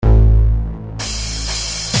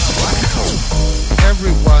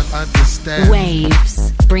understand.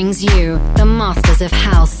 Waves brings you the masters of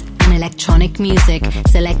house and electronic music,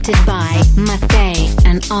 selected by Mattei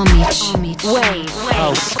and Omich. Waves.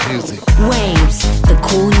 House music. Waves, the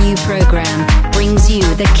cool new program, brings you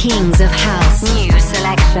the kings of house. New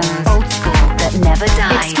selections, old school that never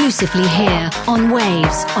die. Exclusively here on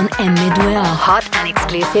Waves on m2o. Hot and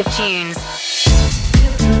exclusive tunes.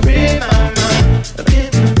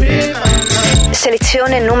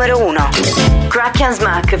 Selezione numero 1. Crack and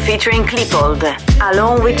Smack featuring Cliphold,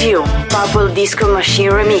 Alone With You, Purple Disco Machine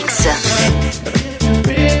Remix.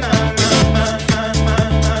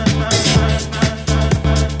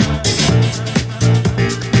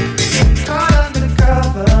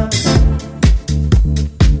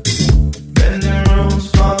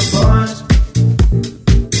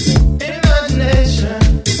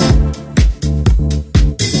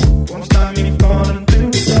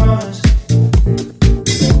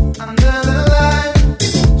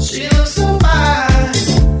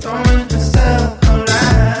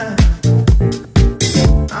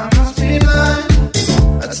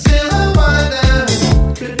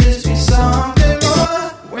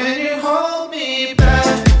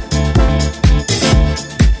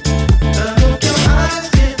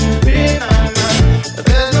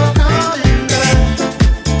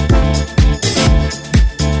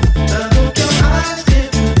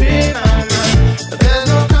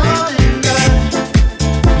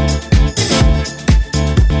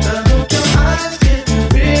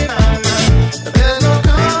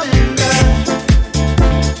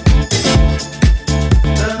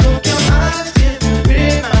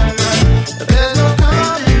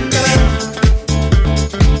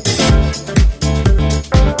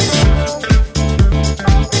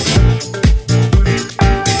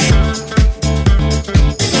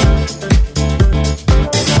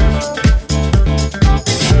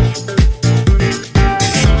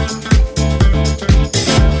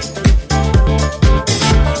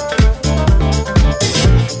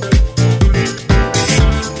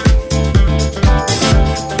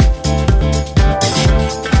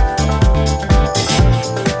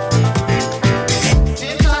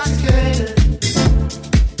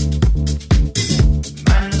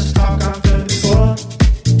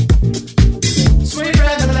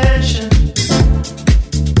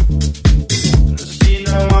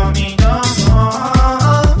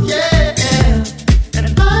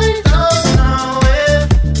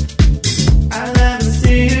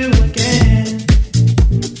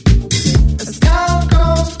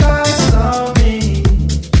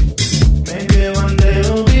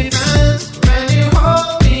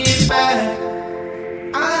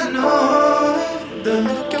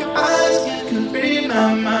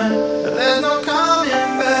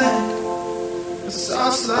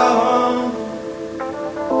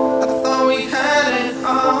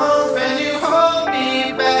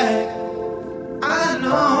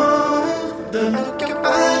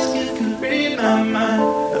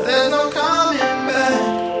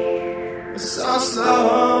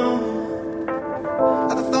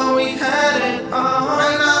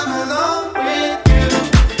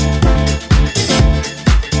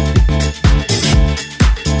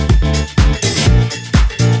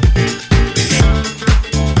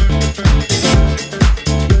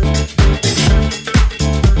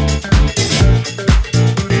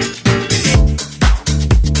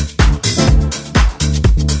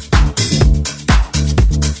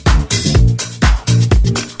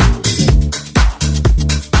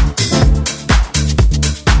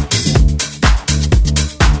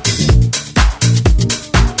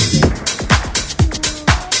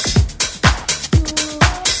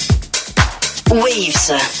 Waves,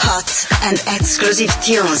 Hot and Exclusive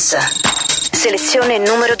Tunes. Selezione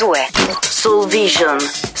numero 2. Soul Vision,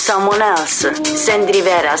 Someone Else, Sandy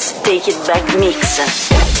Rivera's Take It Back Mix.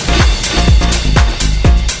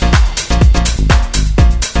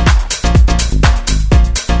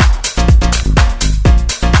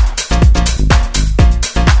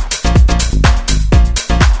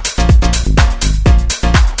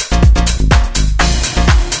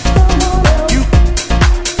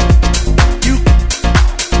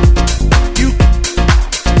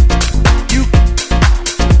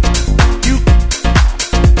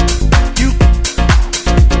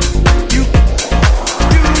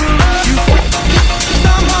 You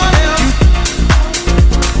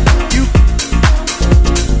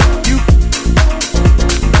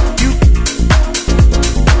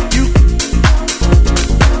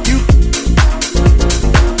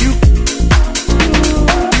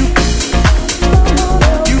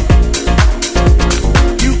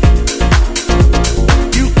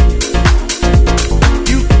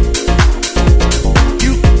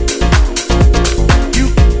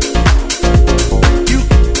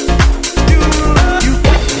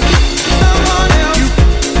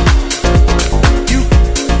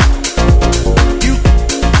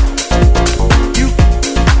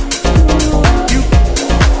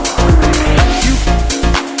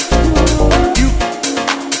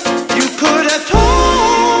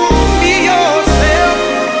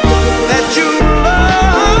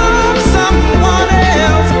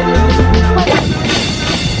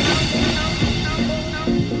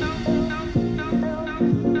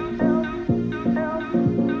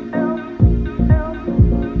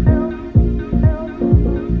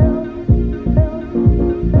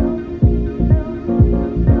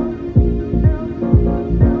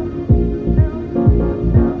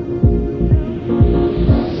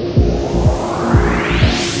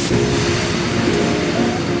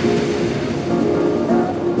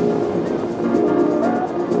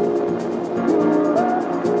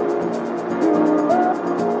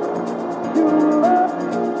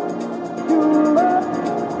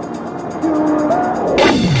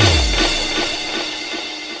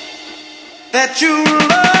that you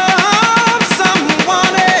love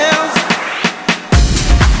someone else.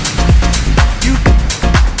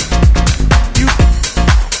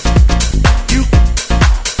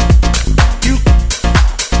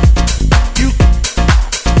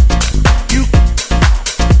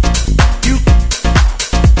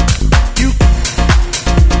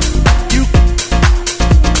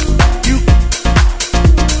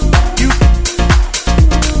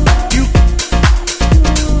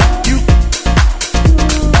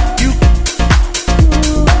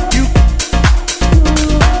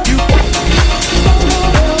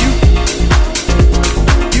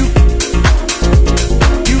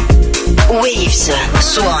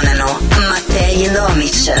 Suonano Mattei e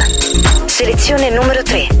Omich. Selezione numero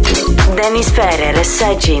 3. Dennis Ferrer e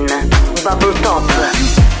Sajin, Bubble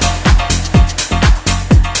Top.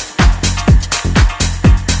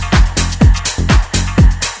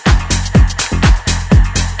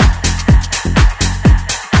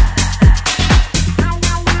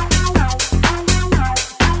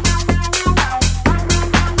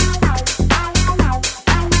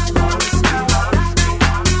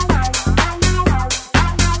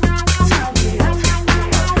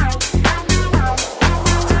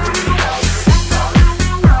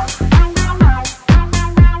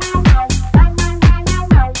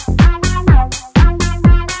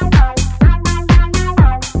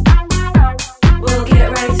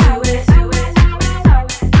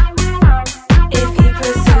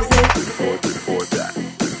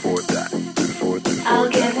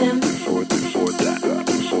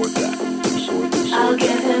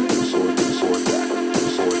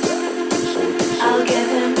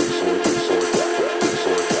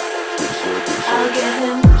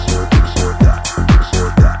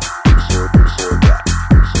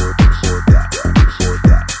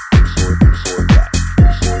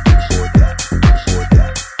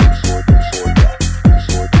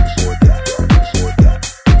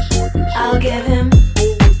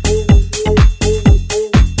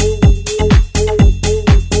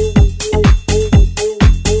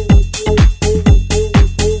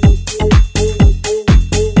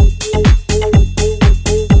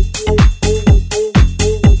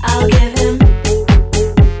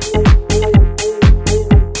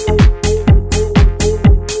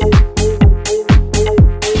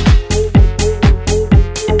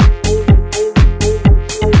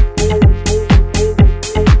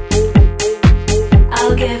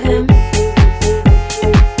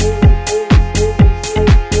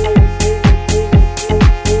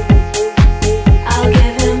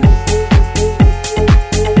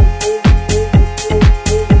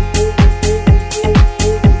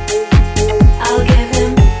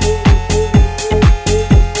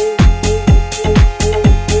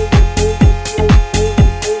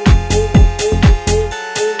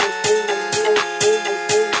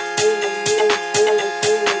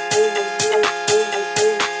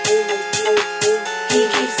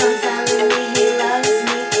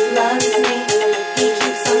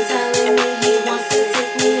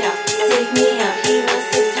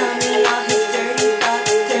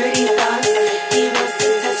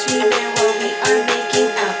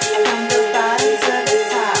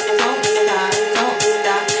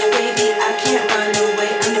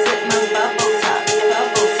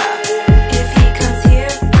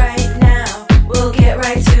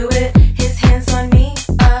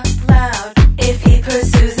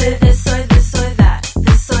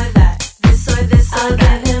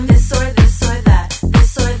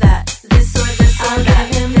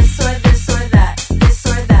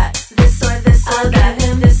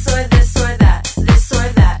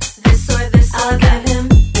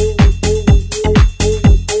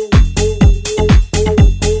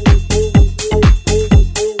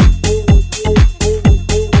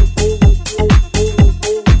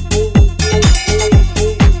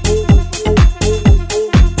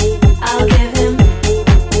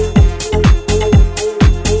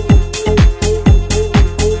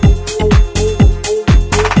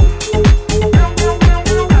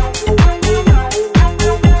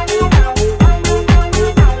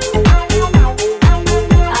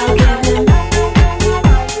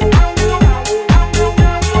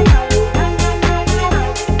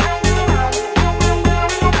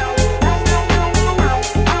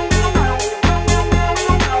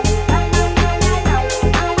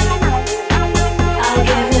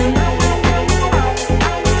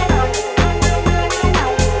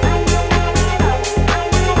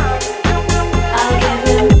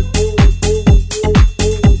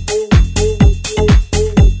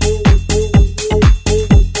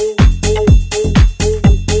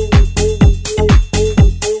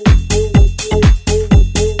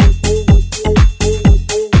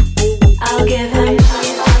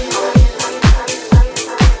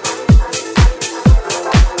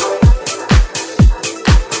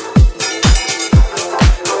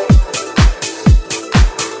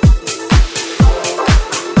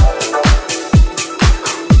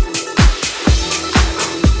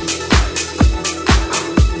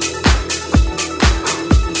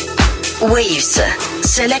 Waves,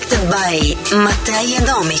 selected by Mattei and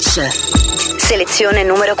Omich. Selezione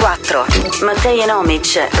numero 4. Mattei and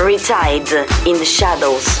Omich, Retied in the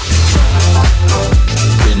Shadows.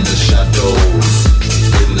 In the shadows,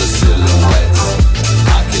 in the silhouettes,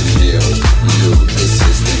 I can hear you. This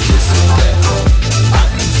is the kiss of death. I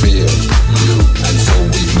can feel you, and so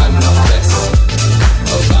we manifest,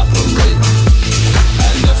 evaporate,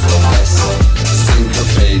 and effervesce,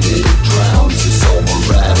 syncopated, drowns. It's so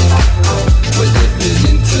erratic. We're dipping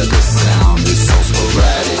into the sound. It's so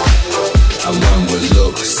sporadic. And when we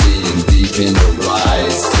look, seeing deep in the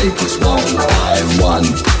eyes, take us one by one,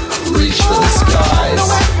 reach for the skies.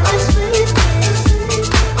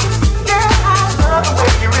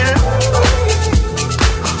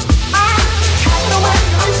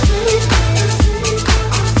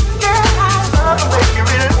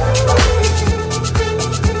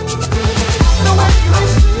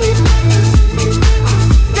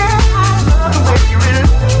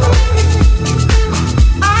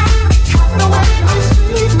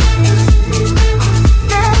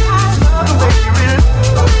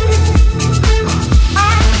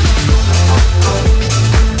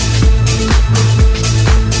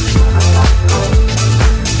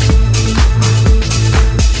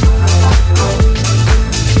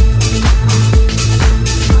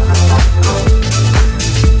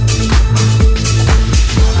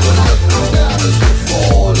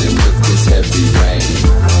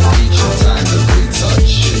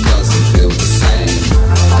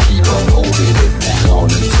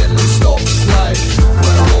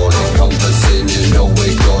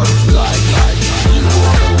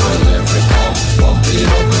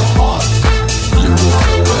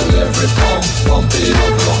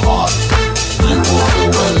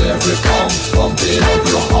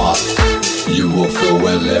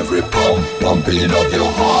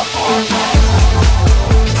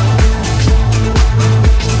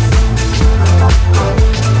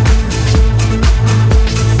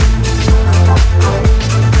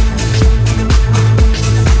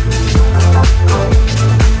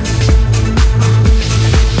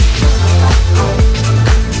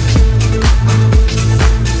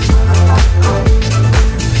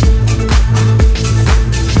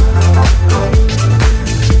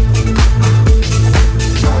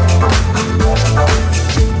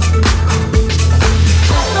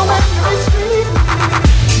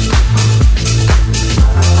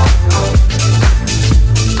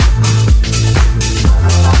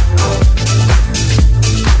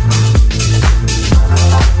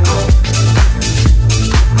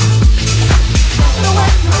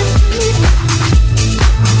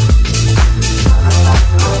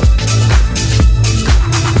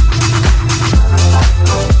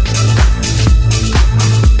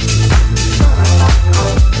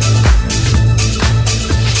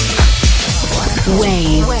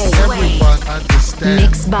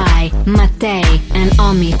 Mixed by Mattei and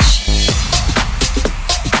Omich.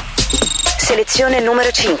 Selezione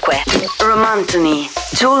numero 5. Romantony,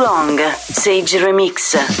 Too Long, Sage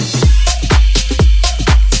Remix.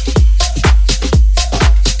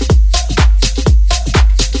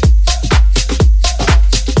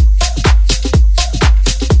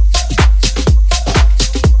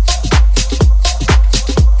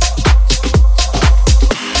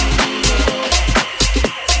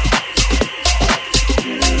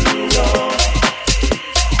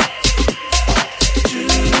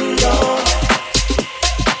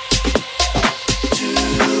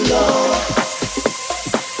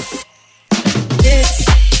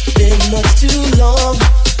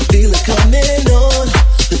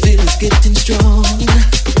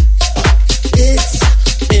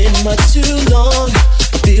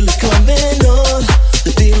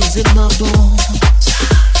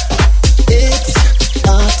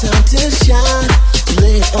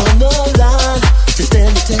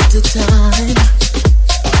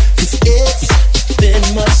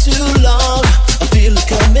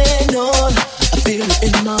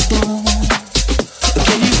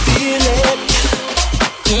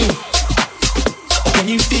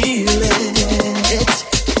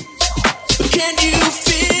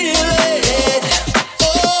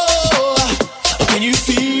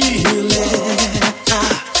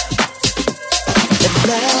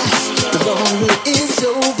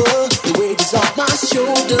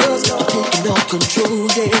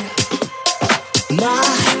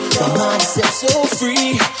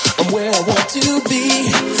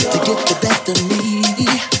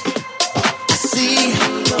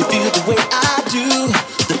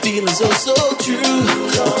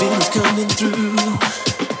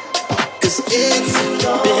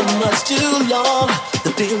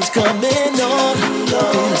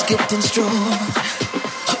 starting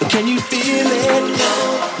strong. Can you feel it?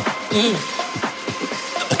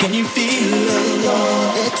 Can you feel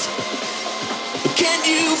it? Can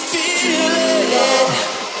you feel it?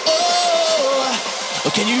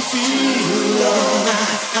 Oh, can you feel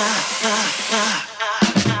it?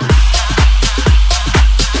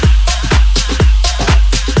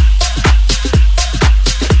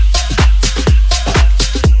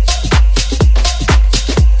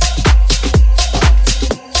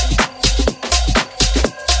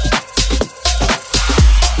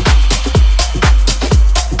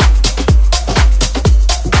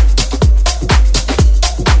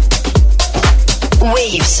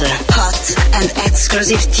 Hot and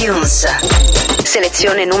Exclusive Tunes.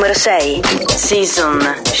 Selezione numero 6.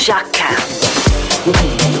 Season Shaka.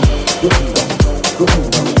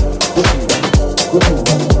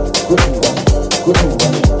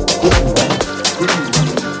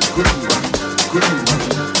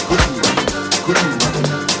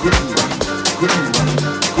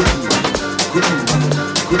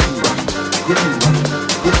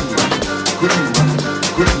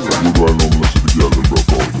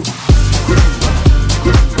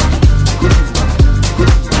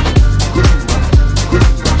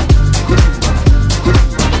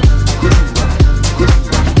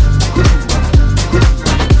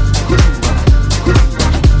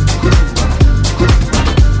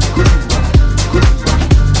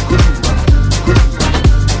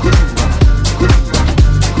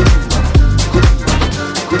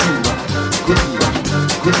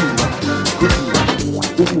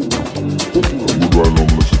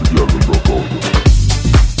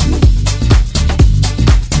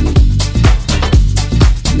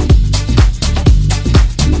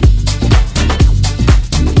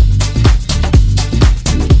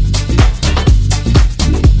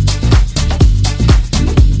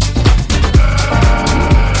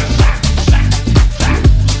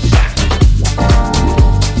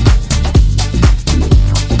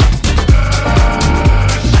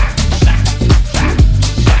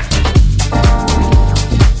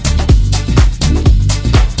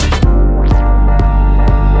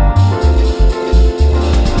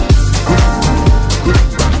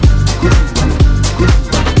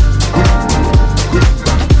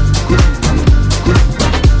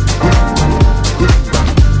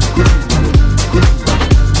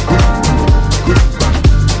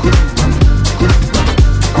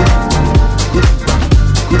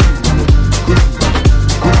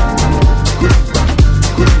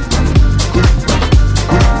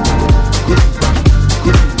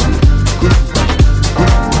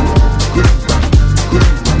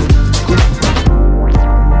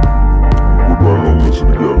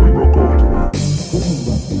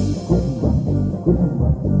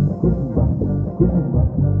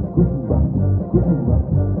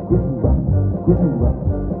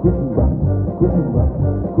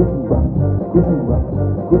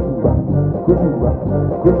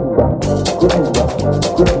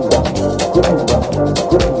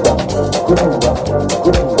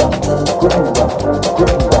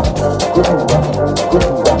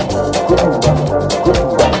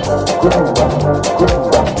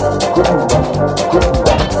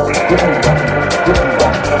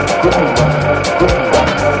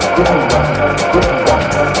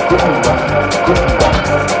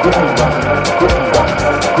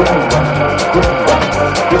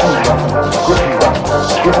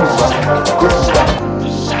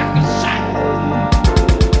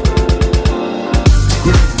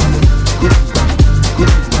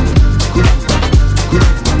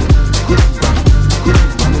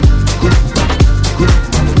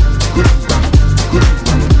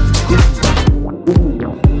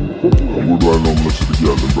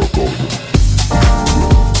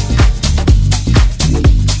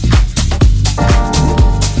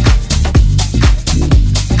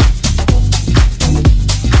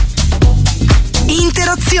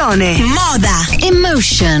 Moda,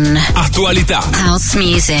 emotion, attualità, house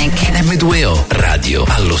music. m2o radio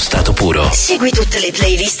allo stato puro. Segui tutte le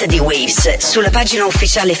playlist di Waves sulla pagina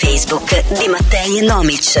ufficiale Facebook di Mattei e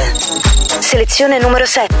Omich. Selezione numero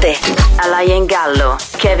 7. Alain Gallo,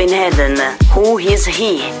 Kevin Hedden, Who Is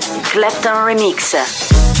He? Clapton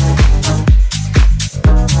Remix.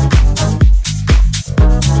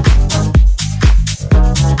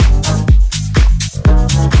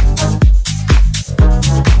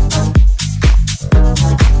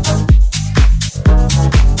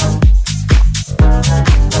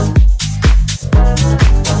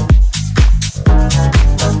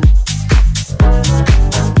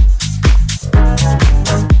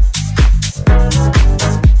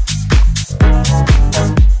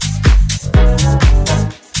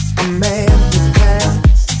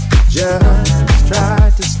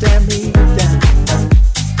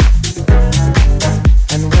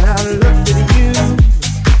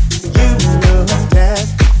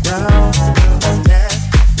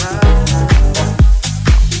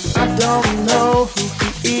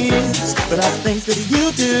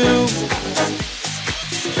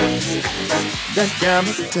 that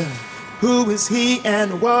Yamata. Who is he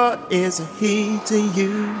and what is he to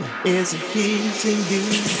you? Is he to you?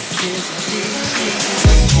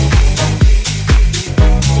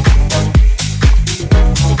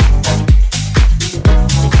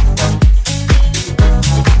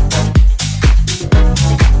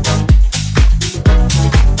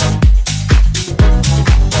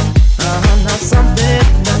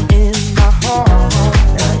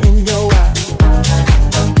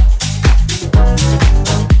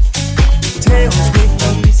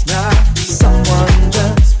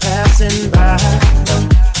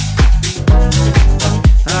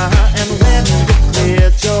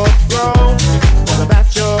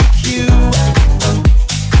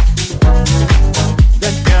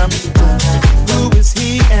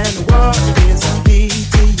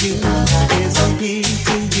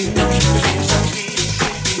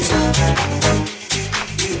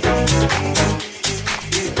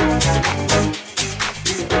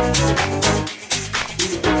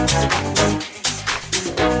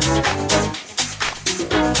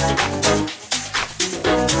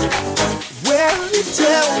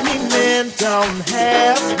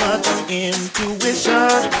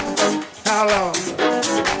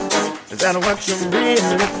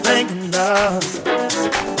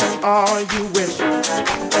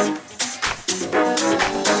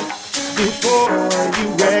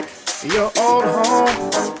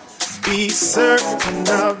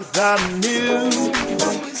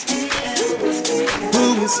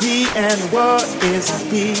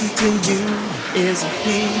 Is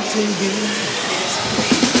he to you?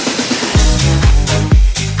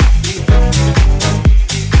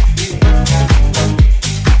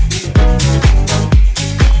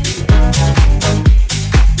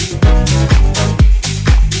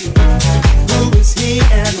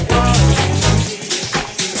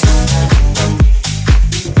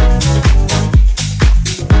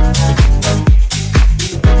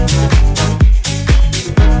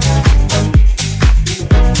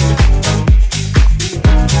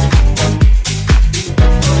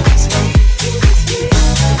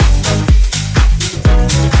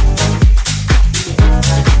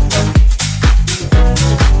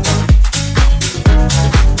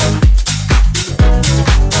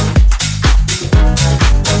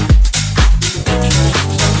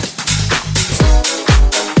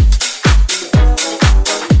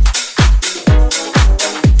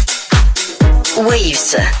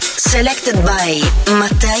 Waves, selected by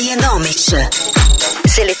Mattei and Omich.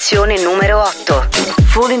 Selezione numero 8.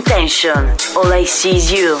 Full Intention, All I See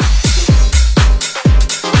Is You.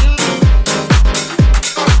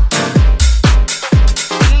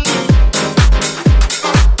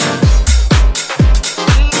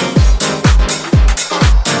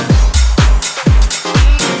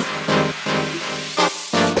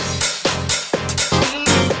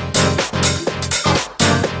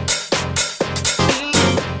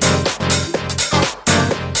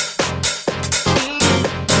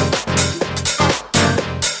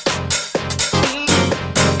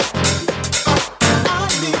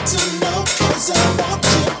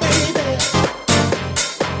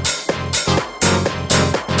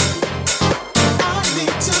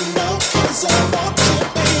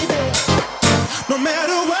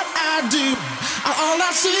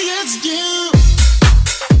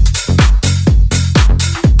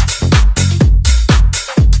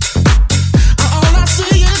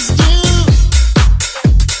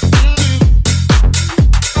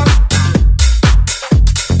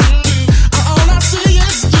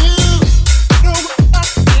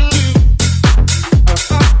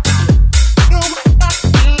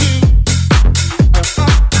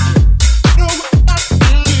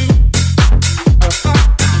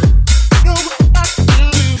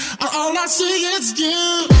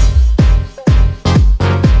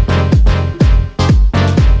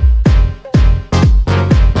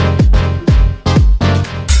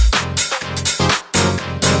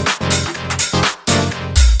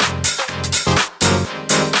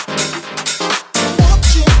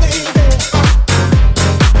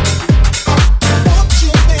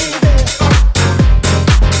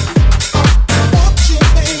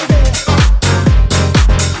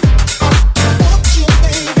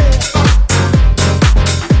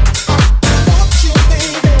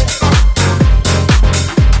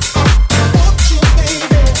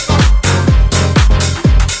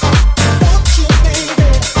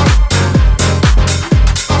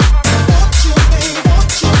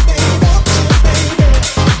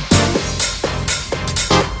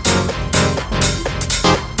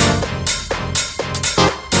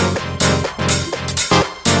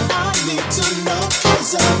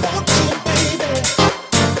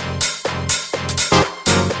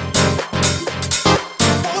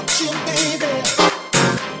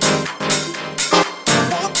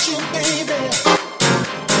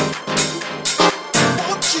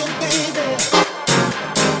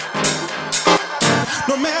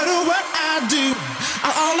 No matter what I do,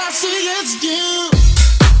 all I see is you.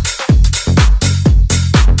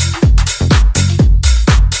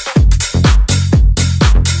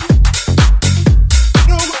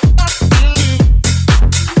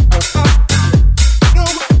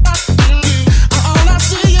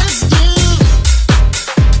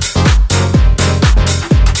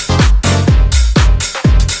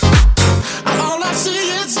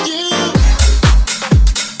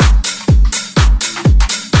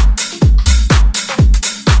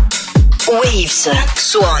 Waves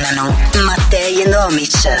suonano Mattei e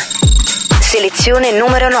Omich. Selezione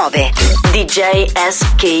numero 9. DJ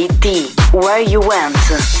SKT, Where You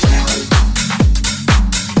Went.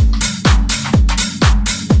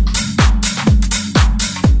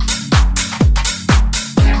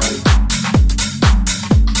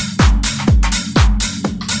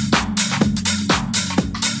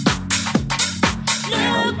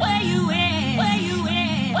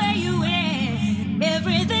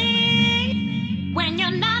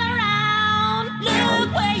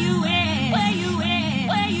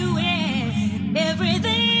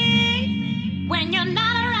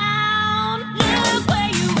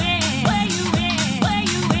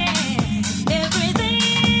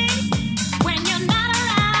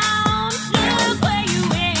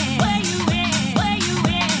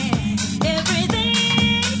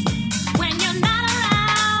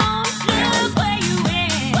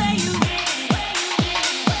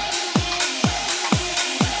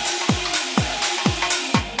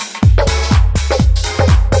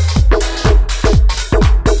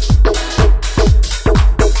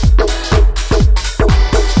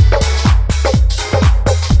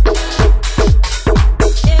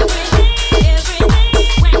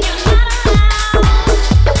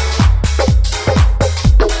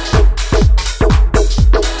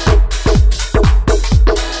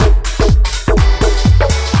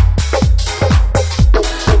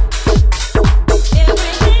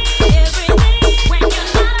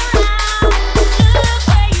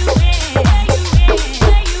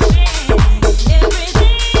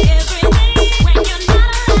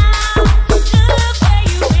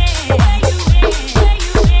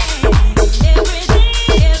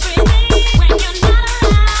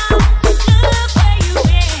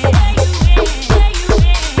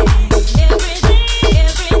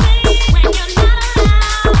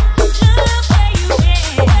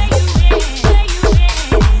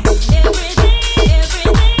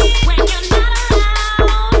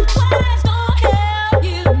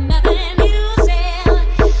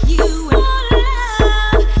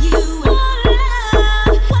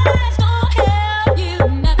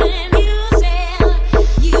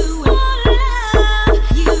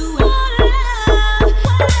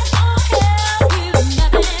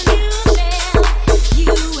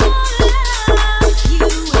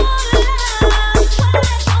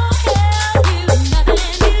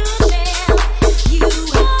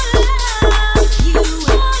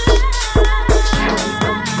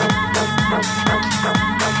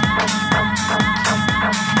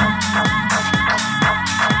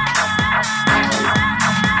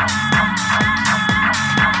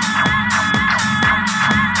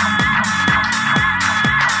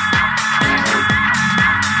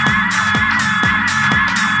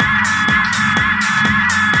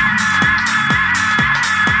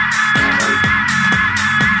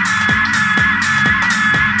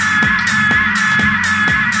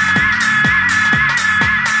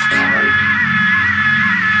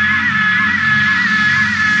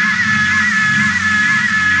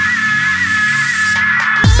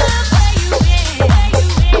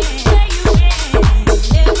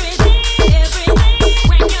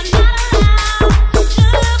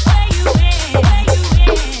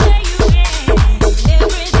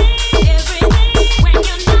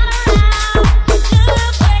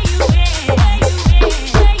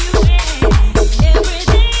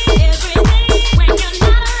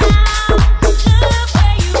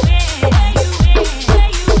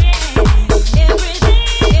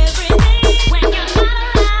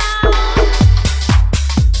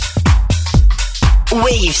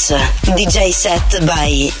 Waves, DJ set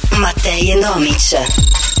by Mattei and Omich.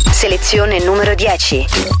 Selezione numero 10.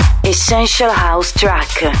 Essential House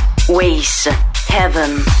Track, Waves,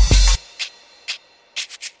 Heaven.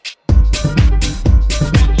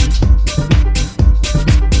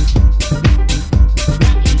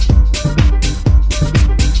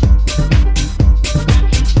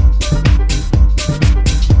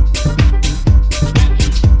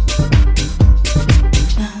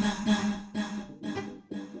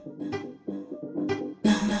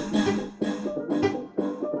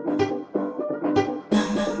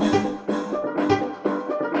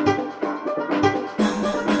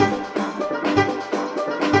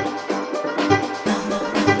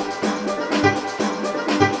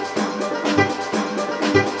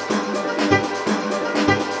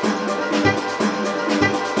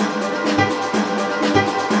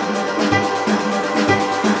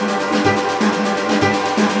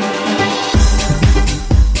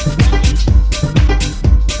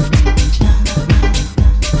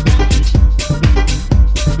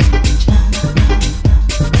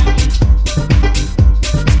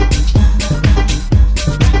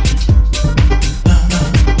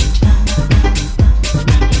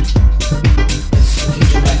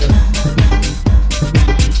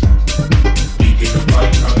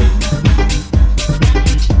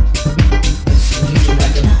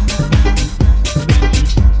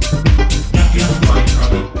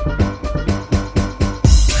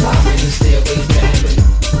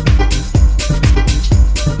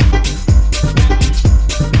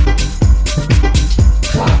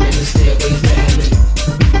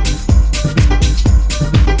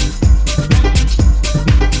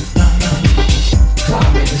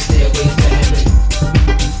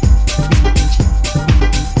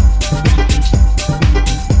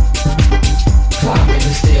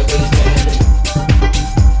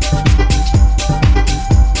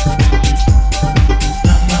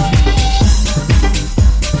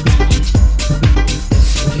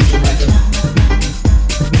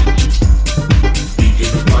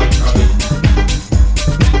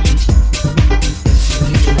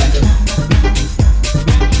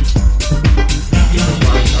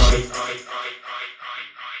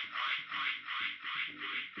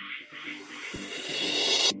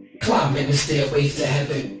 Climbing the stairways to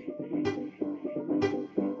heaven.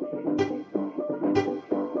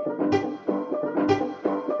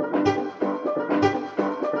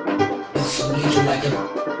 Like a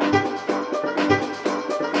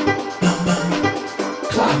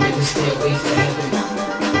climbing the stairways to heaven.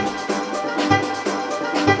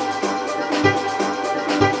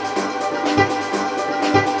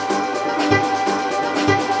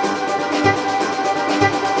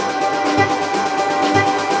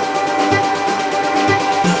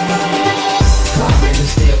 Climbing the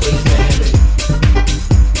stairways to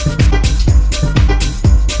heaven.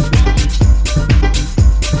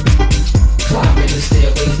 Climbing the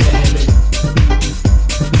stairways to heaven.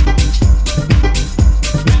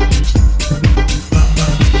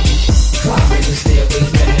 Climbing the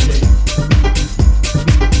stairways to heaven.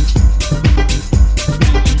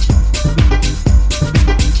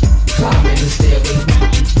 Climbing the stairways.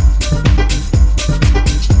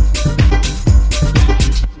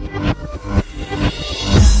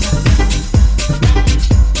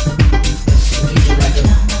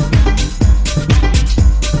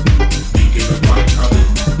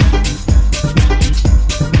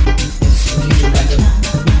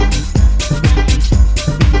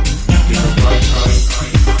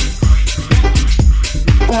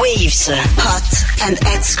 Waves, hot and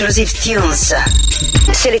exclusive tunes.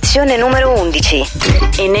 Selezione numero 11.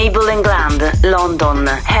 Enable and Gland, London,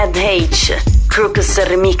 Head H, Crooks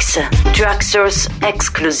Remix, Track Source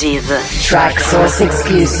Exclusive. Track Source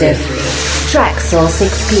Exclusive. Track Source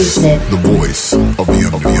Exclusive. The voice of the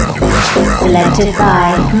underground. Selected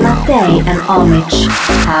by Mattei and Omich.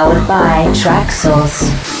 Powered by Track Source.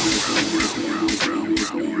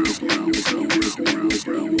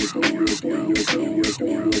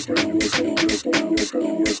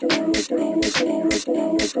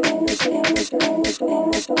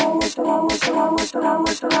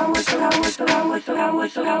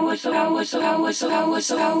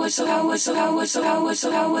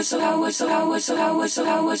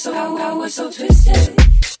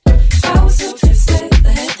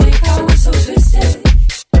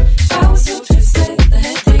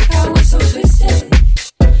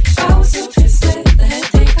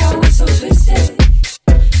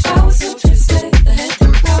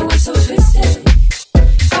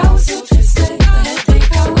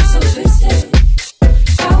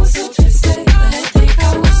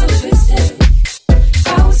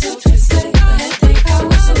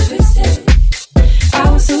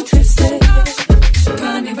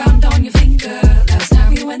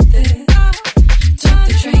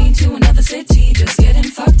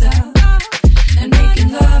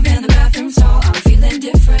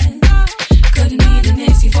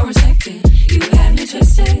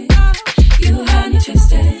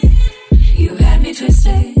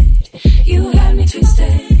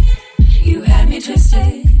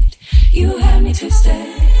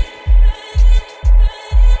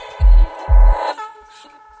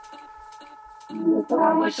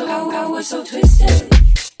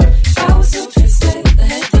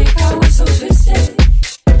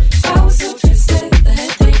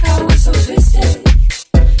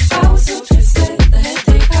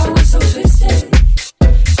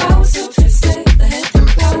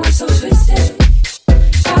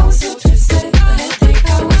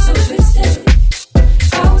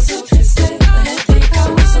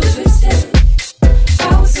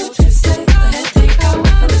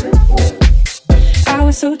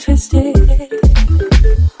 twisted.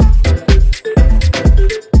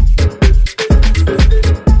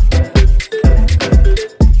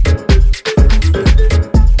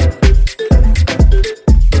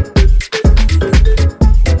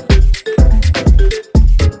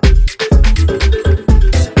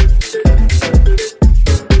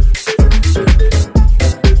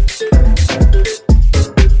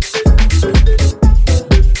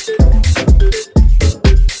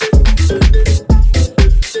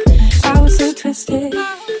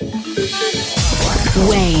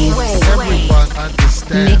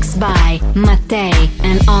 Mixed by Mattei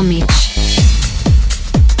and Omich.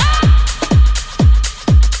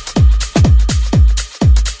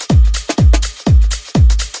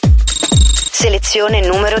 Selezione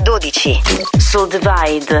numero 12. Soul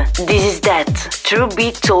Divide, This Is That, True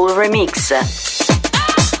Beat Toll Remix.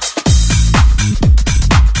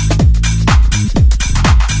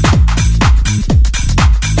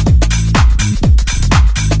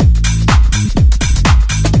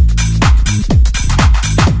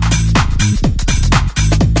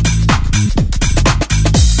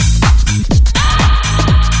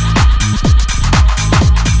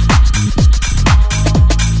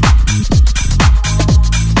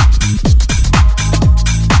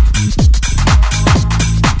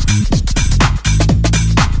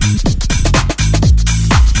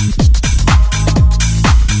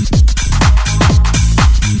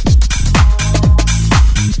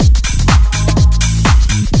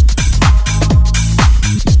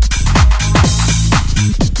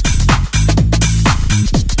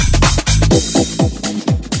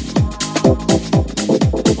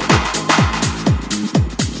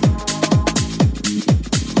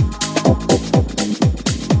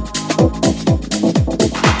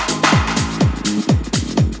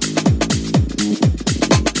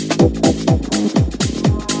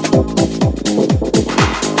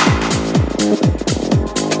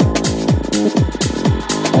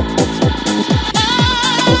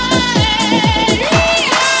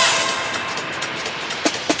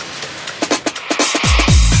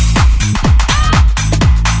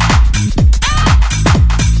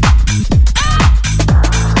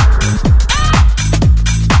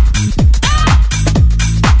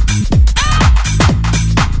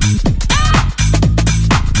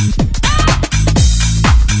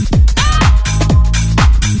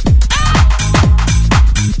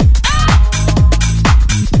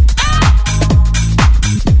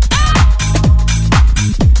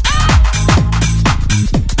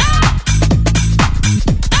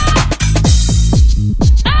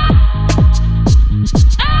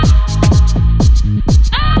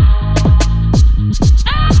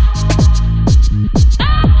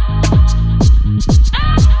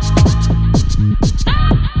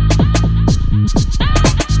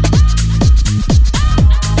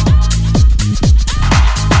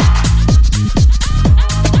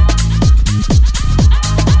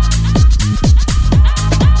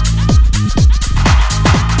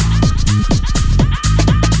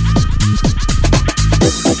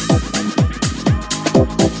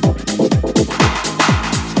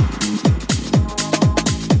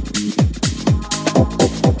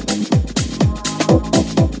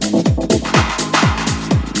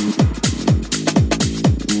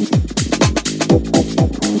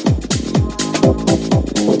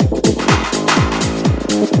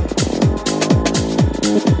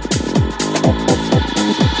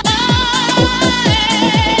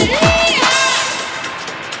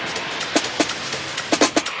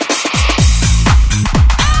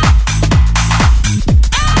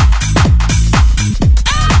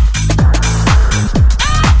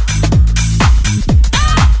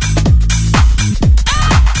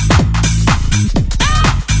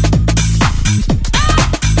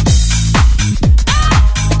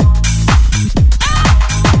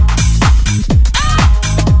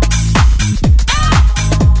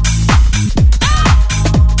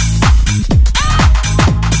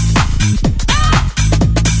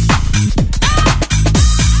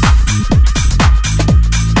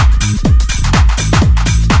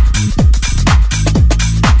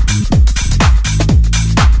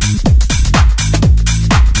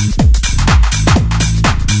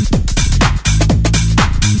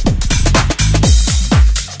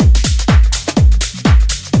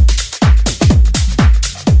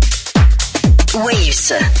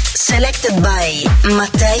 Selected by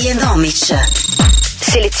Mattei and Omich.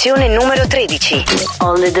 Selezione numero 13.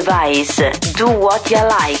 On the device, do what you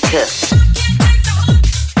like.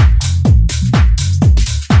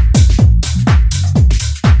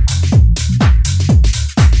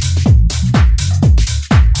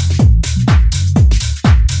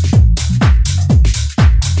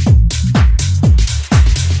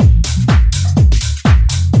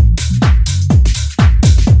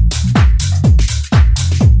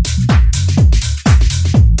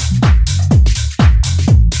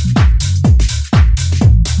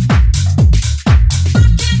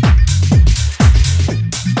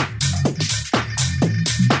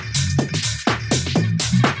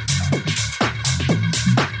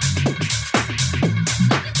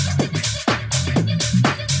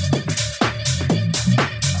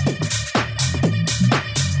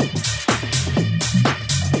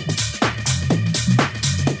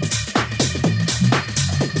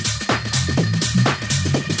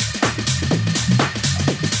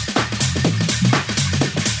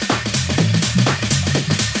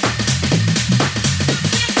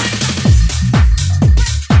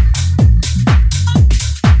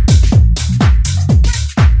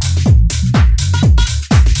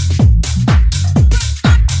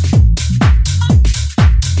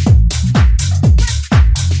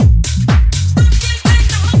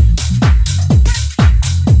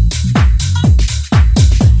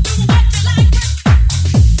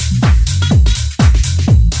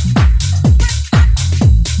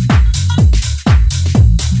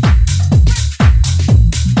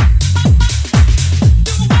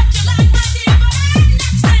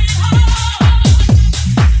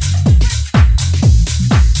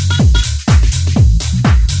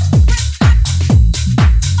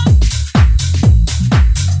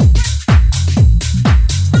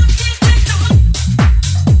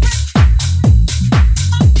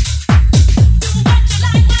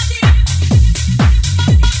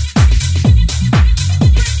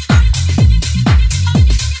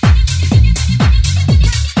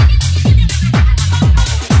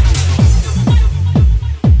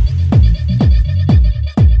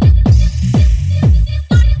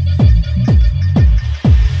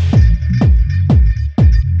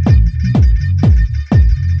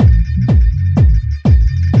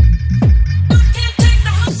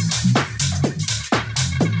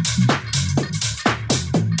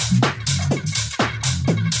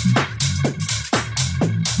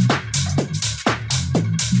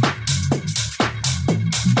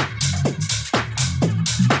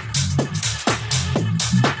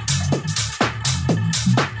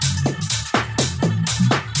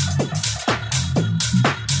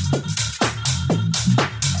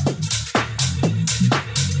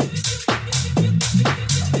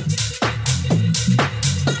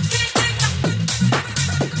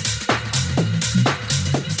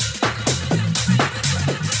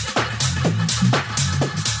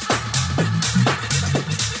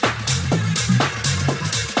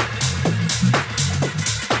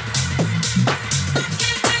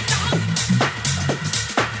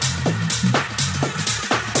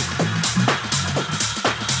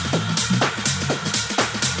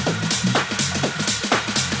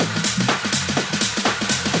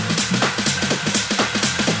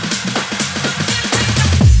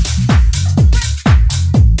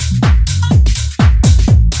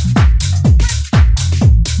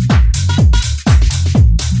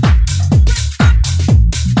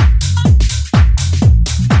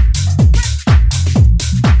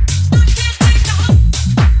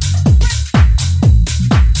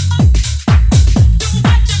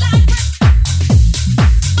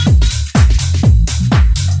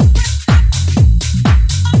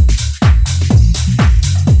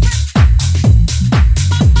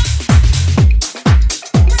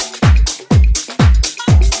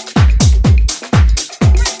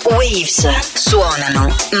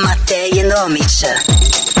 Mattei and Omich.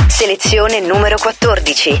 Selezione numero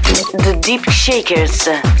 14. The Deep Shakers,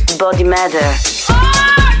 Body Matter.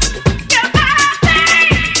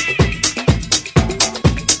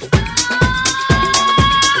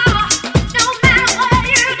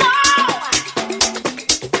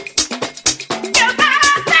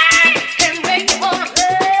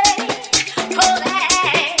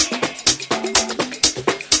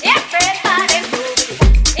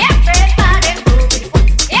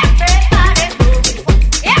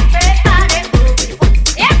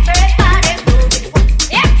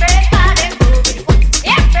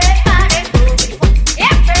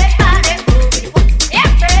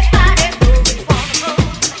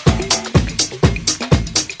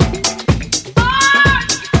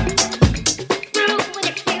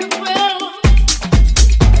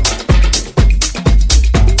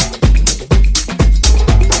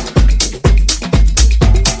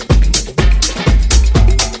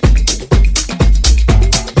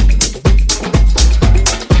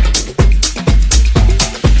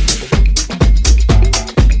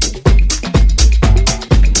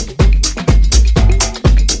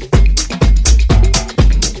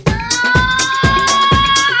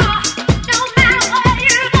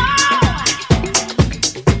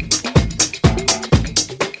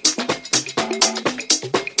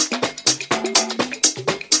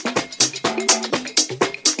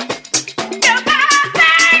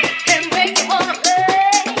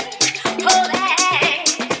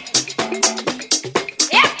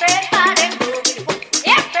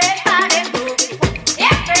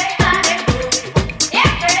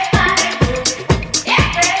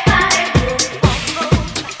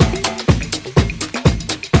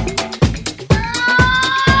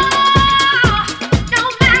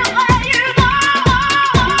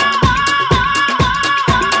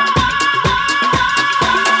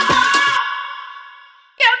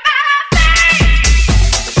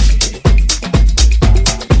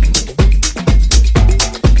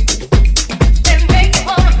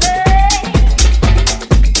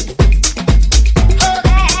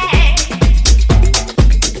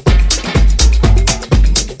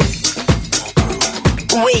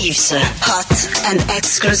 Waves, Hot and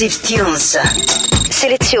Exclusive Tunes.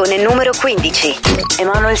 Selezione numero 15.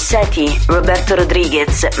 Emanuel Setti, Roberto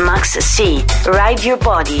Rodriguez, Max C, Ride Your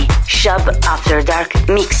Body, Shub After Dark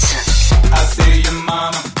Mix. I see your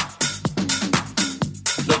mama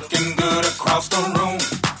looking good across the room.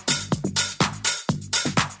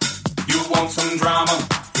 You want some drama?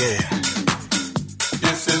 Yeah.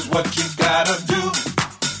 This is what you gotta do.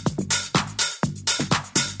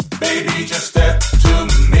 Baby, just step to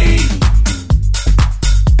me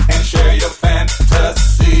and share your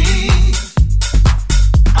fantasies.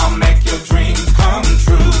 I'll make your dreams come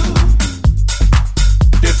true.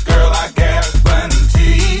 This girl I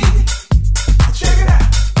guarantee. Check it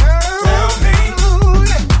out. Tell me,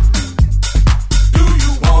 do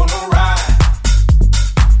you wanna ride?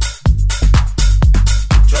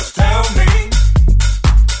 Just tell me,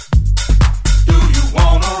 do you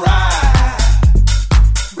wanna ride?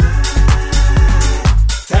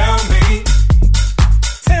 Tell me,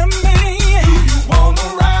 do you wanna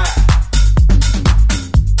ride?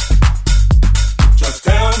 Just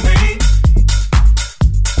tell me,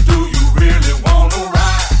 do you really wanna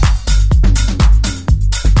ride?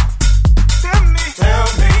 Tell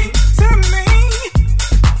me,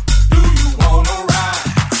 do you wanna ride?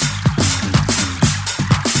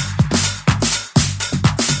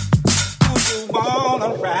 Do you wanna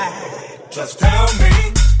ride? Just tell me,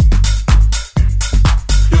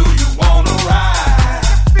 do you wanna ride?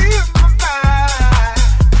 Feel my mind.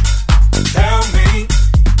 Tell me,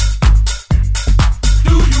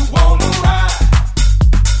 do you wanna ride?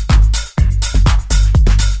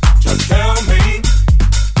 Just tell me,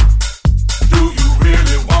 do you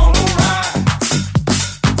really wanna ride?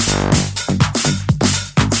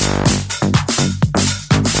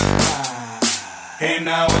 Hey,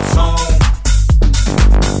 now it's on.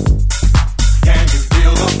 Can you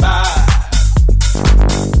feel the vibe?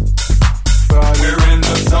 We're in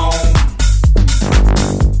the zone.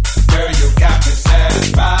 Girl, you got me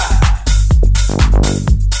satisfied.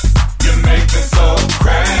 You make me so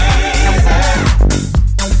crazy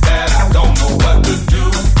that I don't know what to do.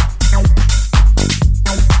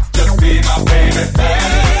 Just be my baby,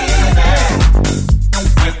 baby.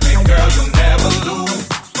 With me, girl, you'll never lose.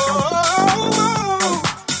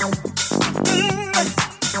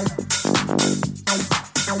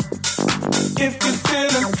 If you're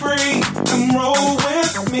feeling free, come roll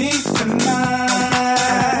with me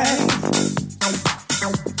tonight.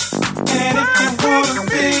 And if you wanna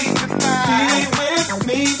be with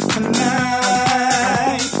me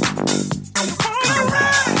tonight.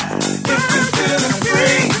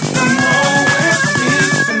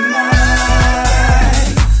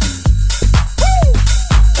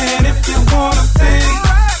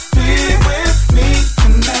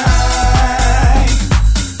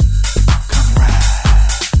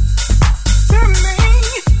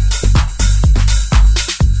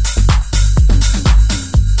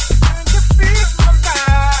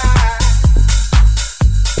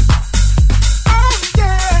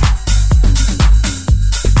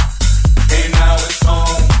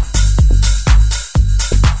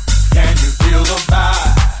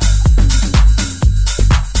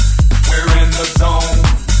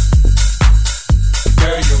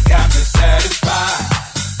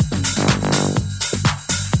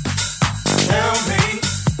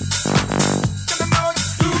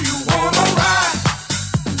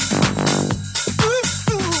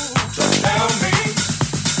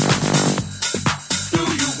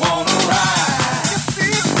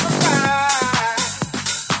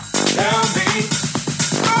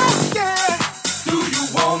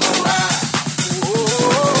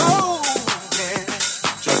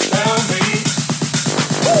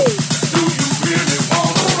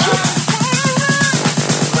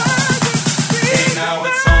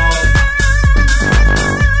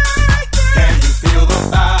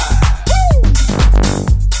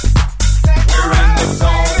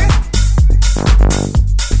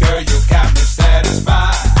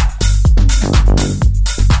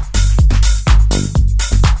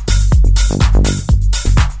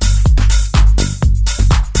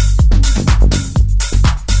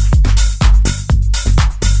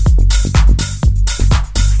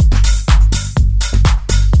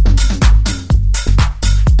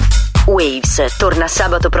 Waves torna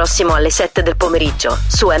sabato prossimo alle 7 del pomeriggio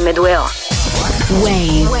su m2o.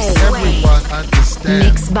 Waves.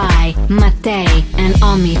 Mixed by Mattei and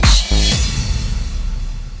Omich.